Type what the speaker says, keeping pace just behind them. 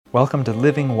Welcome to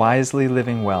Living Wisely,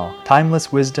 Living Well, timeless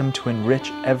wisdom to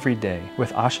enrich every day,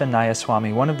 with Asha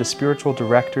Nayaswami, one of the spiritual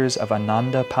directors of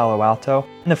Ananda Palo Alto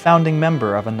and a founding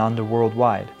member of Ananda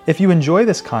Worldwide. If you enjoy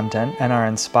this content and are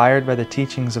inspired by the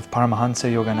teachings of Paramahansa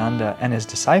Yogananda and his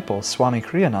disciple, Swami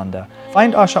Kriyananda,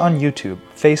 find Asha on YouTube,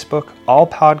 Facebook, all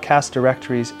podcast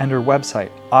directories, and her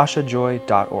website,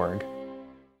 ashajoy.org.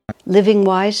 Living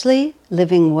Wisely,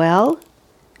 Living Well,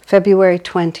 February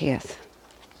 20th.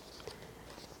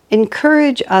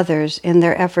 Encourage others in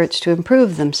their efforts to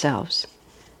improve themselves,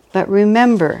 but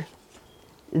remember,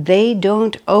 they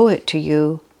don't owe it to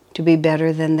you to be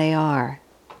better than they are.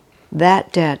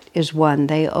 That debt is one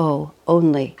they owe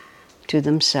only to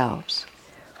themselves.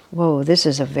 Whoa, this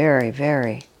is a very,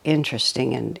 very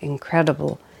interesting and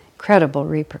incredible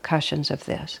repercussions of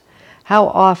this. How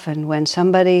often when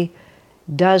somebody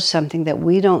does something that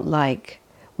we don't like,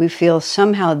 we feel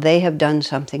somehow they have done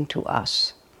something to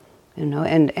us.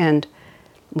 And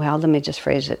well, let me just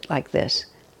phrase it like this.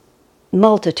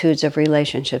 Multitudes of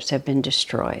relationships have been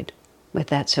destroyed with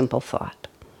that simple thought.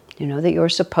 That you're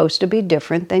supposed to be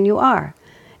different than you are.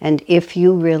 And if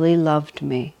you really loved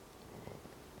me,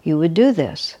 you would do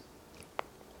this.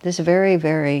 This very,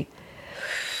 very,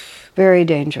 very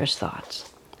dangerous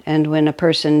thoughts. And when a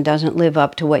person doesn't live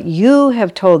up to what you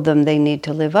have told them they need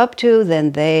to live up to,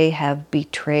 then they have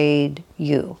betrayed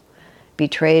you.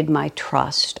 Betrayed my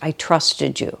trust. I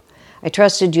trusted you. I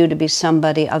trusted you to be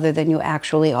somebody other than you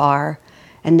actually are,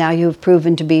 and now you've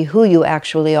proven to be who you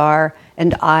actually are,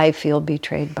 and I feel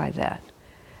betrayed by that.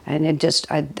 And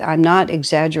I'm not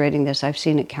exaggerating this. I've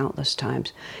seen it countless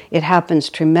times. It happens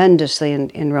tremendously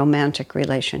in romantic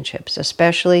relationships,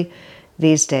 especially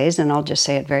these days, and I'll just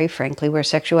say it very frankly, where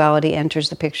sexuality enters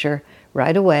the picture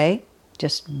right away.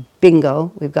 Just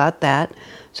bingo, we've got that.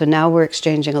 So now we're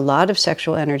exchanging a lot of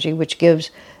sexual energy, which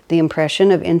gives the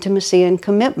impression of intimacy and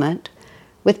commitment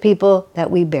with people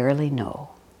that we barely know.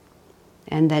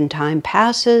 And then time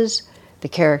passes, the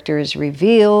character is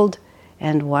revealed,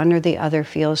 and one or the other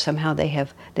feels somehow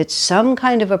that some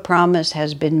kind of a promise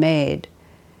has been made.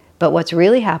 But what's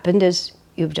really happened is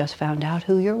you've just found out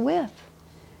who you're with.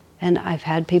 And I've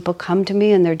had people come to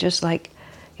me and they're just like,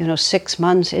 6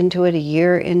 months into it, a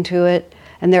year into it,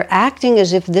 and they're acting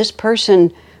as if this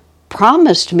person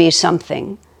promised me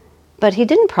something, but he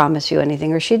didn't promise you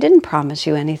anything, or she didn't promise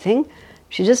you anything.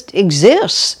 She just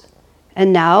exists.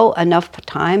 And now enough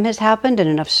time has happened and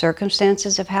enough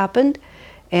circumstances have happened,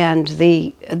 and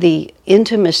the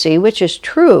intimacy, which is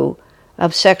true,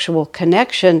 of sexual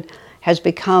connection has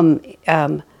become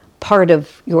part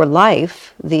of your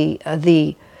life.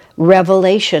 The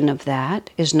revelation of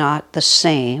that is not the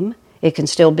same. It can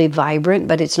still be vibrant,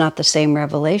 but it's not the same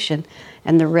revelation.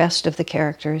 And the rest of the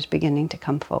character is beginning to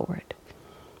come forward.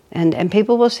 And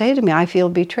people will say to me, I feel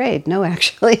betrayed. No,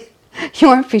 actually, you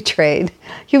aren't betrayed.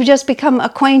 You've just become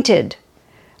acquainted.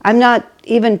 I'm not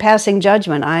even passing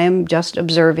judgment. I am just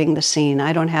observing the scene.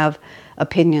 I don't have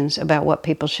opinions about what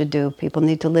people should do. People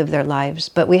need to live their lives.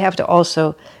 But we have to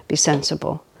also be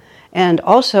sensible. And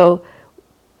also,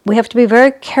 we have to be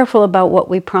very careful about what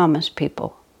we promise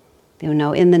people,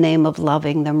 in the name of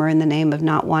loving them or in the name of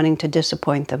not wanting to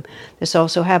disappoint them. This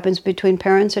also happens between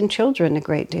parents and children a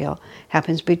great deal. It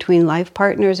happens between life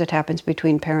partners. It happens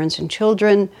between parents and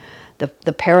children.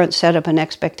 The parents set up an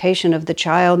expectation of the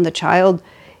child, and the child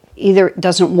either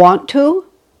doesn't want to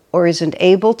or isn't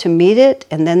able to meet it.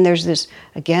 And then there's this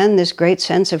great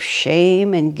sense of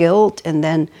shame and guilt and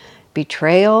then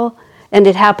betrayal. And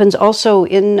it happens also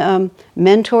in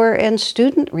mentor and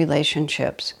student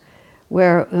relationships,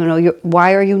 where,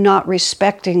 why are you not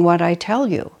respecting what I tell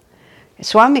you?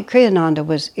 Swami Kriyananda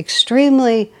was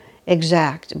extremely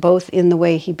exact, both in the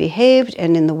way he behaved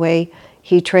and in the way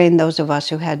he trained those of us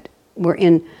who were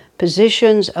in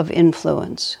positions of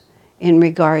influence in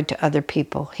regard to other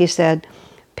people. He said,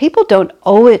 people don't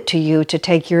owe it to you to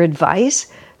take your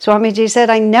advice. Swamiji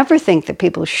said, I never think that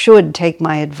people should take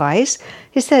my advice.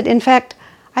 He said, in fact,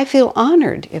 I feel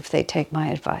honored if they take my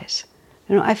advice.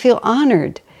 I feel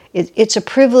honored. It's a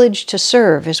privilege to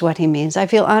serve, is what he means. I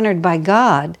feel honored by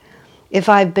God if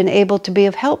I've been able to be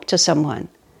of help to someone.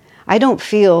 I don't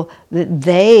feel that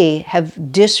they have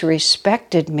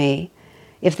disrespected me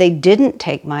if they didn't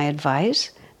take my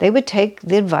advice. They would take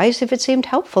the advice if it seemed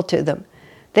helpful to them.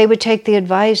 They would take the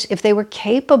advice if they were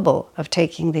capable of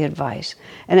taking the advice.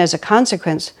 And as a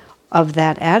consequence of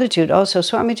that attitude, also,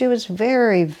 Swamiji was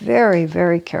very, very,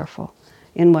 very careful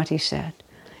in what he said.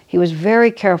 He was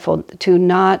very careful to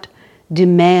not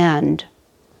demand,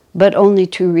 but only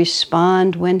to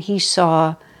respond when he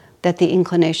saw that the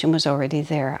inclination was already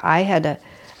there. I had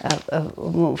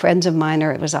friends of mine,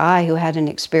 or it was I who had an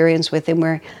experience with him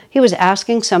where he was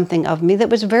asking something of me that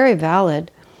was very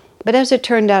valid, but as it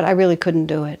turned out, I really couldn't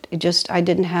do it.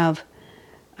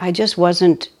 I just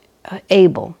wasn't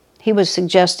able. He was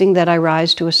suggesting that I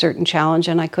rise to a certain challenge,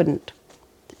 and I couldn't.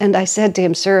 And I said to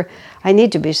him, "Sir, I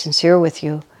need to be sincere with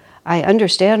you. I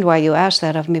understand why you asked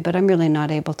that of me, but I'm really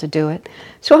not able to do it."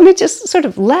 Swami just sort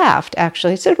of laughed,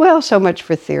 actually. He said, "Well, so much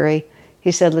for theory."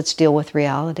 He said, "Let's deal with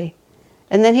reality."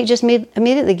 And then he just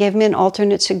immediately gave me an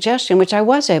alternate suggestion, which I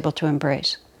was able to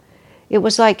embrace. It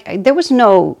was like, there was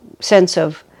no sense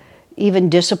of even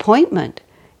disappointment.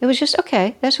 It was just,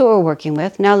 okay, that's what we're working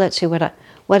with. Now let's see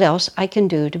what else I can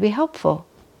do to be helpful.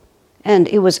 And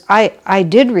it was, I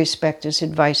did respect his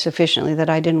advice sufficiently that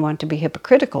I didn't want to be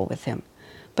hypocritical with him,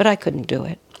 but I couldn't do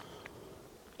it.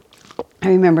 I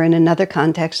remember in another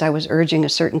context, I was urging a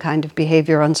certain kind of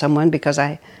behavior on someone because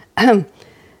I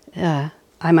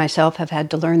myself have had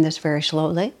to learn this very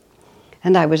slowly.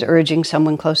 And I was urging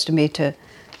someone close to me to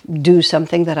do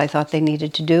something that I thought they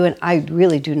needed to do. And I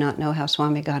really do not know how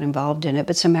Swami got involved in it,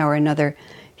 but somehow or another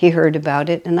he heard about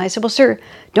it. And I said, "Well, sir,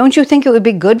 don't you think it would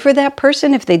be good for that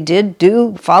person if they did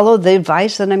follow the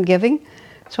advice that I'm giving?"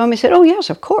 Swami said, "Oh, yes,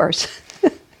 of course."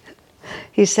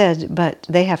 He said, "But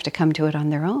they have to come to it on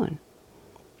their own."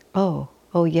 Oh,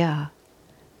 yeah.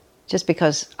 Just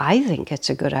because I think it's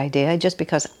a good idea, just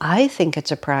because I think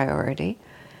it's a priority,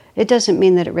 it doesn't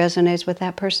mean that it resonates with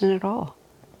that person at all.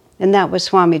 And that was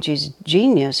Swamiji's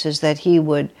genius, is that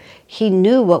he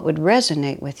knew what would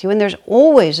resonate with you. And there's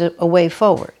always a way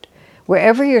forward.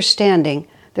 Wherever you're standing,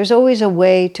 there's always a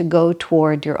way to go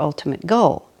toward your ultimate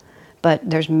goal. But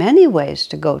there's many ways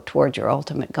to go toward your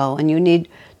ultimate goal, and you need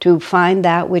to find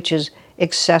that which is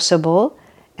accessible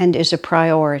and is a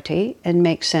priority and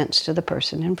makes sense to the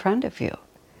person in front of you.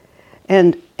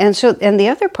 And the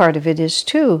other part of it is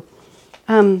too,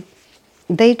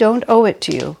 they don't owe it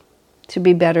to you to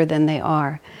be better than they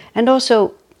are. And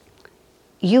also,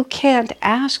 you can't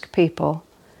ask people,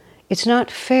 it's not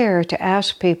fair to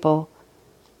ask people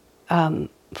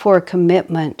for a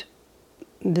commitment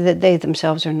that they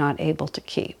themselves are not able to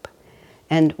keep.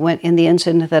 And when in the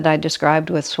incident that I described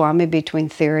with Swami between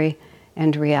theory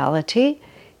and reality,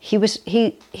 he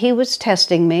was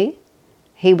testing me.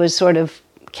 He was sort of,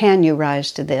 can you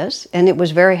rise to this? And it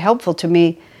was very helpful to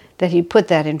me that he put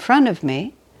that in front of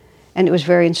me. And it was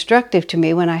very instructive to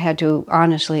me when I had to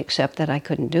honestly accept that I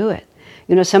couldn't do it.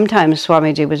 You know, sometimes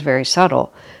Swamiji was very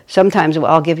subtle. Sometimes,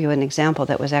 well, I'll give you an example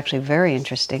that was actually very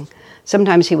interesting.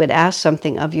 Sometimes he would ask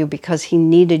something of you because he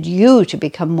needed you to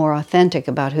become more authentic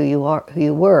about who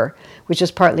you were, which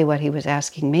is partly what he was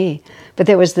asking me. But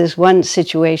there was this one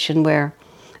situation where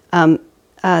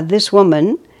this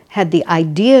woman had the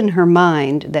idea in her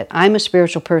mind that I'm a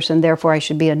spiritual person, therefore I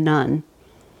should be a nun.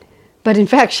 But in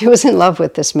fact, she was in love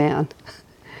with this man.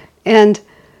 And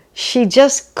she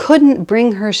just couldn't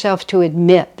bring herself to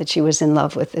admit that she was in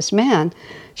love with this man.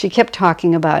 She kept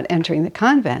talking about entering the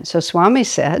convent. So Swami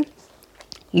said,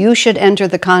 "You should enter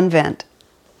the convent."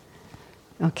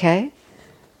 Okay?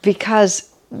 Because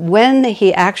when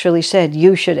he actually said,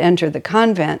 "You should enter the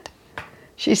convent,"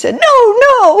 she said,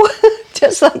 no,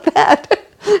 just like that.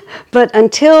 But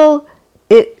until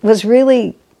it was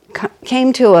really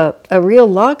came to a real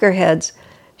loggerheads,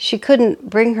 she couldn't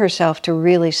bring herself to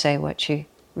really say what she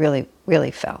really,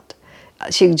 really felt.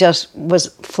 She just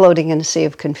was floating in a sea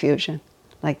of confusion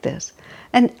like this.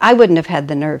 And I wouldn't have had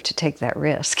the nerve to take that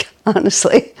risk,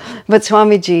 honestly. But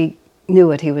Swamiji knew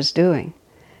what he was doing.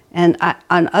 And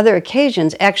on other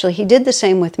occasions, actually, he did the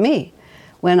same with me.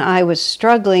 When I was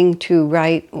struggling to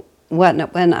write,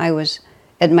 when I was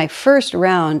at my first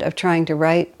round of trying to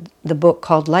write the book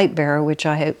called Light Bearer, which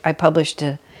I published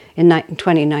in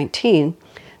 2019,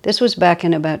 this was back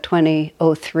in about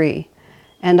 2003.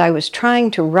 And I was trying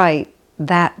to write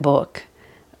that book.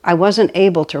 I wasn't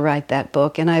able to write that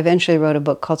book, and I eventually wrote a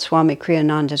book called Swami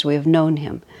Kriyananda as We Have Known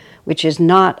Him, which is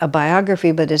not a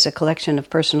biography, but is a collection of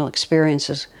personal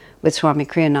experiences with Swami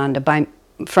Kriyananda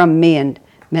from me and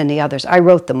many others. I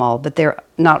wrote them all, but they're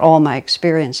not all my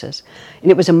experiences. And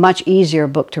it was a much easier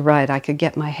book to write. I could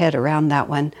get my head around that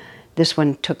one. This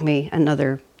one took me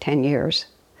another 10 years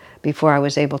before I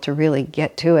was able to really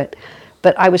get to it.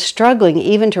 But I was struggling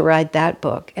even to write that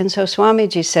book. And so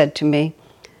Swamiji said to me,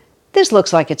 "This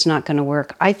looks like it's not going to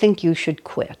work. I think you should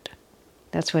quit."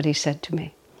 That's what he said to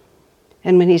me.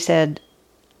 And when he said,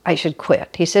 I should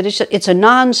quit, he said, it's a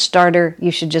non-starter,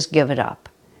 you should just give it up.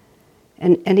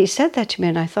 And he said that to me,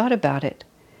 and I thought about it.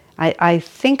 I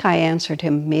think I answered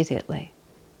him immediately.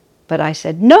 But I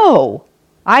said, "No,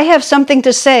 I have something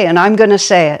to say, and I'm going to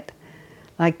say it."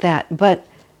 Like that. But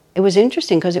it was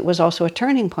interesting because it was also a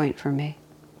turning point for me.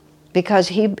 Because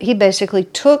he basically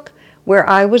took where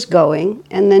I was going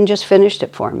and then just finished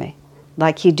it for me.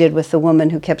 Like he did with the woman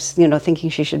who kept, thinking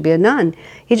she should be a nun.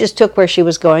 He just took where she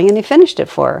was going and he finished it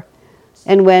for her.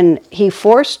 And when he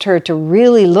forced her to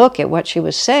really look at what she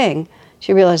was saying,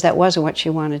 she realized that wasn't what she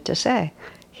wanted to say.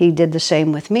 He did the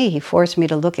same with me. He forced me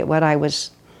to look at what I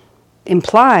was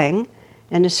implying,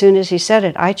 and as soon as he said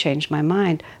it, I changed my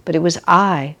mind. But it was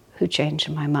I who changed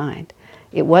my mind.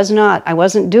 I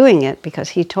wasn't doing it because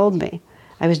he told me.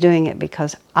 I was doing it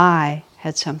because I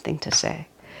had something to say.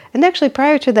 And actually,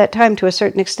 prior to that time, to a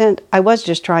certain extent, I was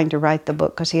just trying to write the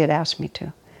book because he had asked me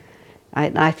to.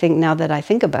 I think now that I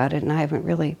think about it, and I haven't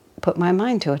really put my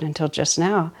mind to it until just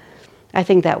now, I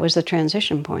think that was the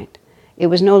transition point. It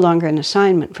was no longer an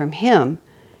assignment from him.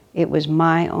 It was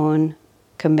my own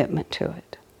commitment to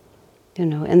it.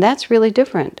 And that's really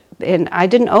different. And I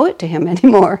didn't owe it to him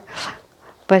anymore.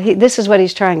 But this is what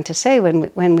he's trying to say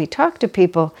when we talk to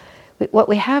people. What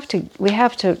we have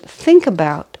to think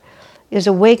about is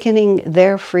awakening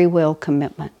their free will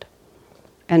commitment.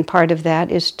 And part of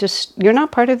that is just, you're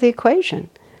not part of the equation.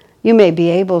 You may be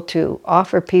able to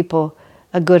offer people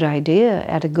a good idea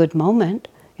at a good moment.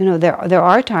 There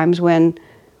are times when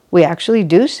we actually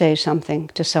do say something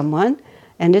to someone,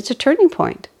 and it's a turning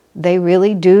point. They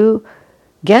really do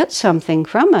get something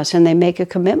from us, and they make a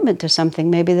commitment to something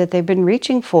maybe that they've been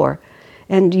reaching for.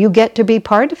 And you get to be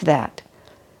part of that.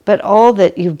 But all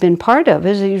that you've been part of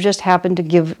is that you just happen to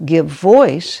give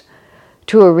voice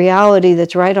to a reality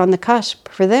that's right on the cusp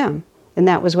for them. And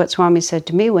that was what Swami said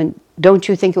to me when, don't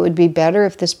you think it would be better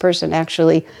if this person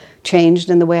actually changed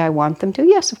in the way I want them to?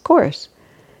 Yes, of course.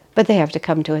 But they have to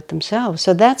come to it themselves.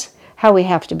 So that's how we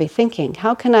have to be thinking.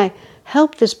 How can I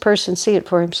help this person see it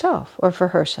for himself or for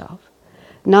herself?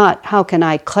 Not how can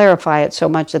I clarify it so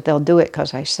much that they'll do it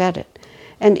because I said it.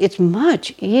 And it's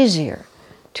much easier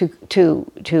to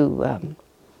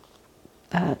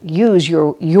use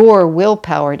your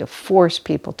willpower to force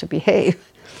people to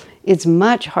behave. It's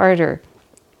much harder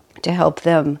to help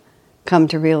them come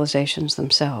to realizations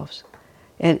themselves.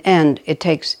 And it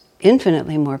takes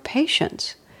infinitely more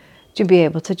patience to be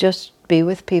able to just be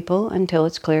with people until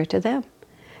it's clear to them.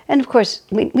 And of course,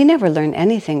 we never learn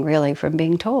anything really from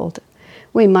being told.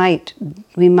 We might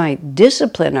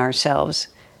discipline ourselves,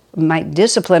 we might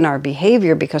discipline our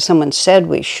behavior because someone said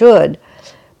we should,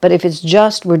 but if it's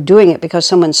just we're doing it because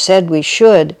someone said we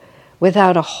should,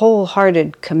 without a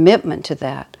wholehearted commitment to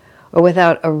that, or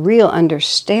without a real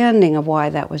understanding of why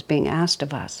that was being asked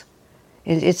of us.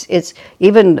 It's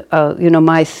even,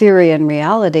 my theory and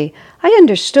reality, I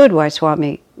understood why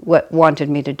Swami wanted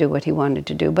me to do what he wanted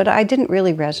to do, but I didn't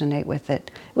really resonate with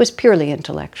it. It was purely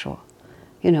intellectual.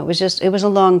 It was a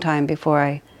long time before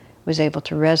I was able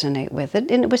to resonate with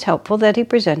it, and it was helpful that he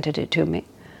presented it to me.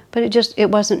 But it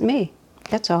wasn't me.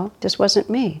 That's all. It just wasn't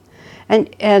me.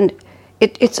 And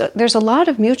there's a lot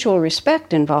of mutual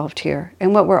respect involved here.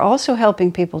 And what we're also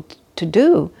helping people to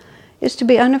do is to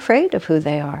be unafraid of who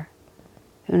they are.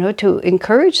 To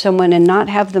encourage someone and not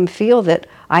have them feel that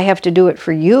I have to do it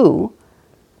for you,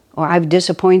 or I've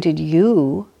disappointed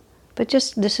you, but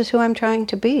just this is who I'm trying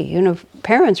to be.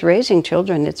 Parents raising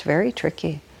children, it's very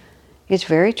tricky. It's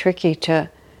very tricky to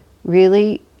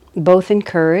really both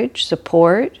encourage,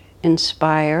 support,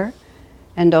 inspire,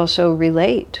 and also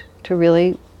relate to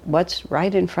really what's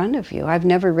right in front of you. I've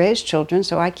never raised children,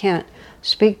 so I can't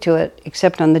speak to it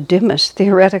except on the dimmest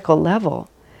theoretical level.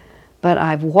 But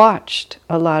I've watched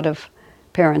a lot of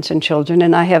parents and children,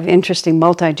 and I have interesting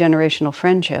multi-generational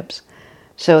friendships,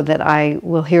 so that I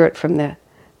will hear it from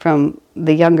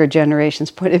the younger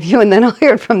generation's point of view, and then I'll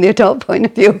hear it from the adult point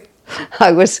of view.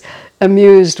 I was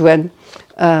amused when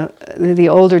the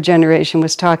older generation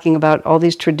was talking about all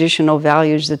these traditional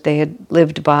values that they had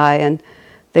lived by and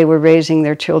they were raising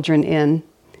their children in.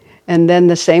 And then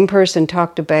the same person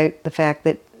talked about the fact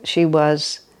that she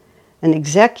was an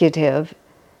executive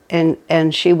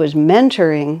and she was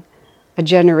mentoring a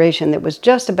generation that was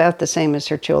just about the same as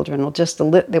her children,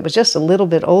 that was just a little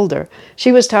bit older.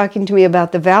 She was talking to me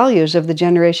about the values of the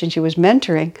generation she was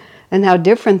mentoring and how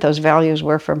different those values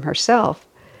were from herself.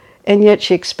 And yet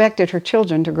she expected her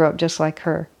children to grow up just like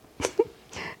her.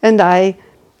 And I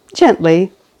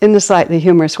gently, in a slightly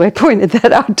humorous way, pointed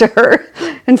that out to her.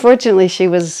 Unfortunately, she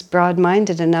was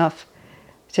broad-minded enough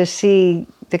to see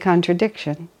the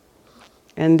contradiction,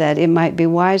 and that it might be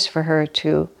wise for her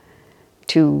to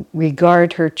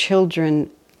regard her children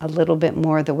a little bit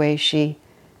more the way she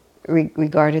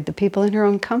regarded the people in her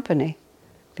own company,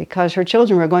 because her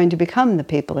children were going to become the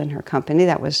people in her company.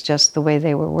 That was just the way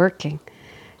they were working.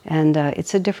 And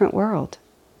it's a different world.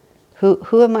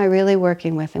 Who am I really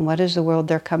working with, and what is the world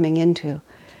they're coming into?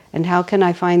 And how can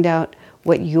I find out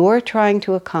what you're trying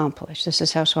to accomplish? This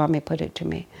is how Swami put it to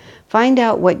me. Find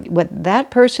out what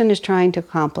that person is trying to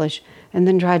accomplish, and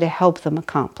then try to help them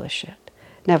accomplish it.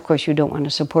 Now, of course, you don't want to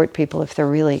support people if they're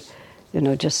really,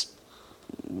 just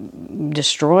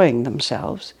destroying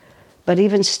themselves. But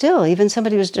even still, even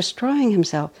somebody who's destroying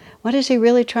himself, what is he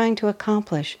really trying to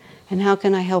accomplish? And how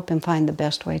can I help him find the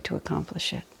best way to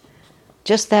accomplish it?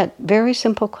 Just that very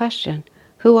simple question.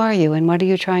 Who are you, and what are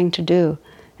you trying to do?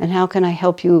 And how can I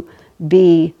help you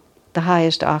be the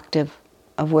highest octave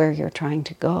of where you're trying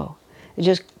to go? It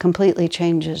just completely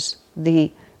changes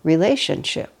the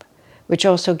relationship, which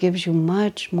also gives you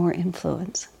much more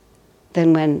influence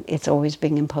than when it's always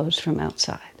being imposed from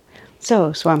outside.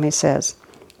 So, Swami says,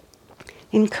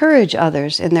 encourage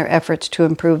others in their efforts to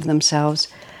improve themselves,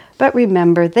 but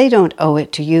remember, they don't owe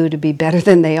it to you to be better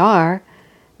than they are.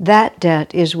 That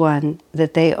debt is one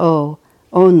that they owe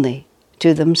only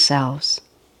to themselves.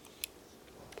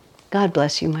 God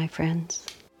bless you, my friends.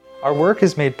 Our work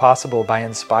is made possible by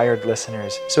inspired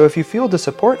listeners, so if you feel to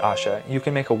support Asha, you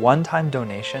can make a one-time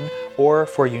donation, or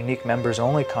for unique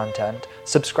members-only content,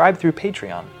 subscribe through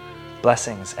Patreon.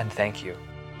 Blessings and thank you.